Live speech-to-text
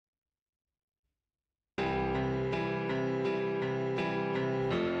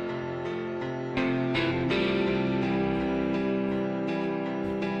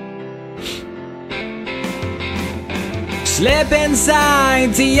Slip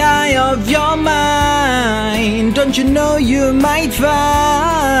inside the eye of your mind. Don't you know you might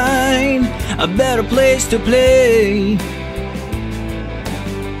find a better place to play?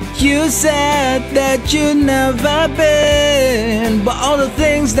 You said that you'd never been, but all the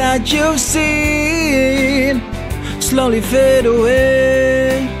things that you've seen slowly fade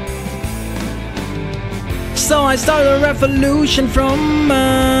away. So I started a revolution from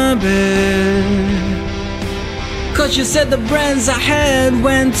my bed, 'cause you said the brands I had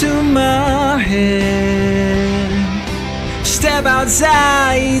went to my head. Step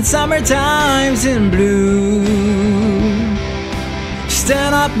outside, summertime's in blue.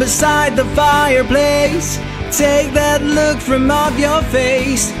 Stand up beside the fireplace, take that look from off your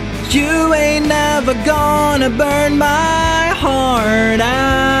face. You ain't never gonna burn my heart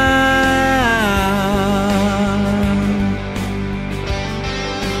out.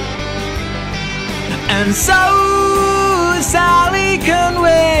 And so Sally can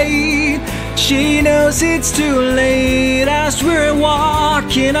wait. She knows it's too late as we're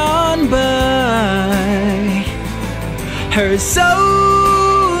walking on by. Her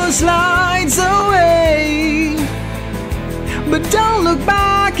soul slides away, but don't look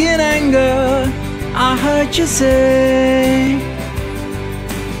back in anger, I heard you say.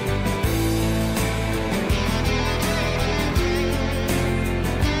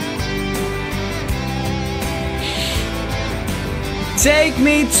 Take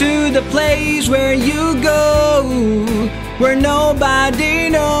me to the place where you go, where nobody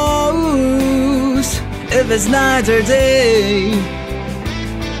knows if it's night or day.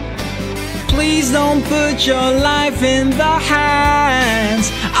 Please don't put your life in the hands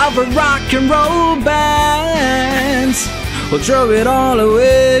of a rock and roll band. We'll throw it all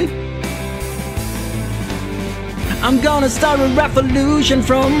away. I'm gonna start a revolution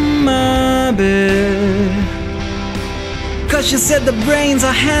from my bed, 'cause you said the brains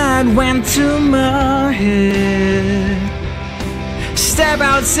I had went to my head. Step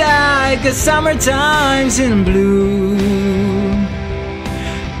outside, 'cause summertime's in blue.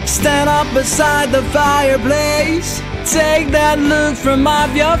 Stand up beside the fireplace, take that look from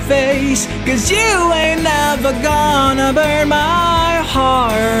off your face, 'cause you ain't never gonna burn my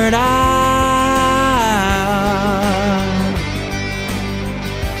heart out.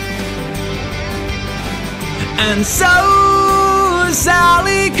 And so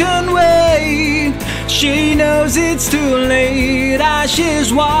Sally can wait. She knows it's too late as she's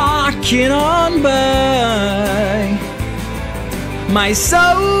walking on by. My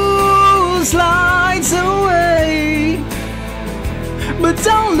soul slides away, but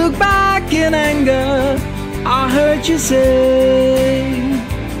don't look back in anger, I heard you say.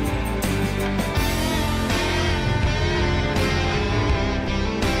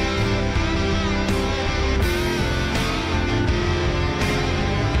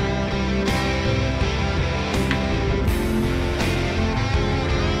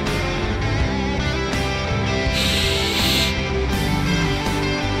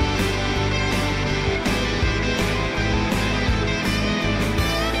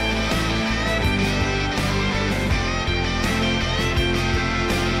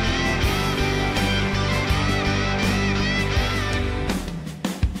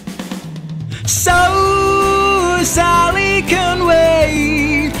 So Sally can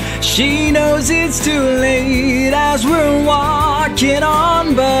wait. She knows it's too late as we're walking on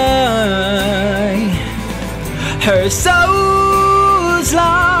by. Her soul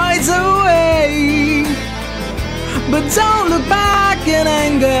slides away, but don't look back in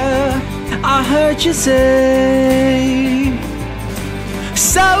anger, I heard you say.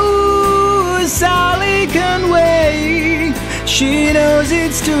 So Sally can wait. She knows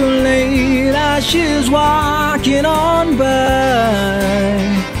it's too late as she's walking on by.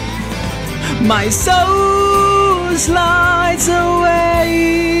 My soul slides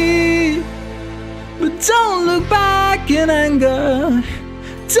away, but don't look back in anger,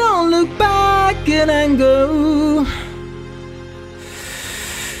 don't look back in anger,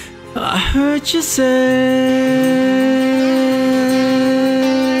 I heard you say.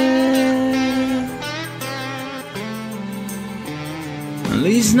 At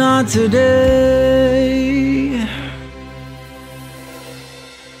least not today.